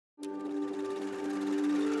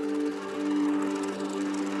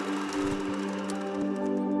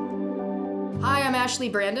Ashley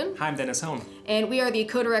Brandon. Hi, I'm Dennis Hone. And we are the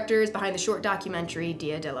co-directors behind the short documentary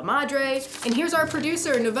Dia de la Madre. And here's our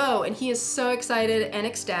producer, Nouveau, and he is so excited and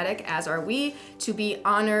ecstatic, as are we, to be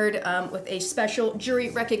honored with a special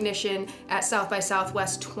jury recognition at South by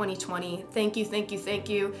Southwest 2020. Thank you, thank you, thank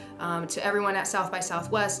you to everyone at South by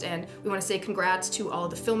Southwest, and we want to say congrats to all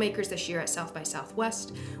of the filmmakers this year at South by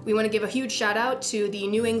Southwest. We want to give a huge shout out to the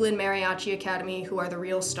New England Mariachi Academy, who are the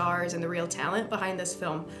real stars and the real talent behind this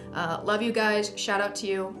film. Love you guys, shout out to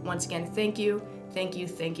you. Once again, thank you, thank you,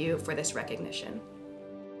 thank you for this recognition.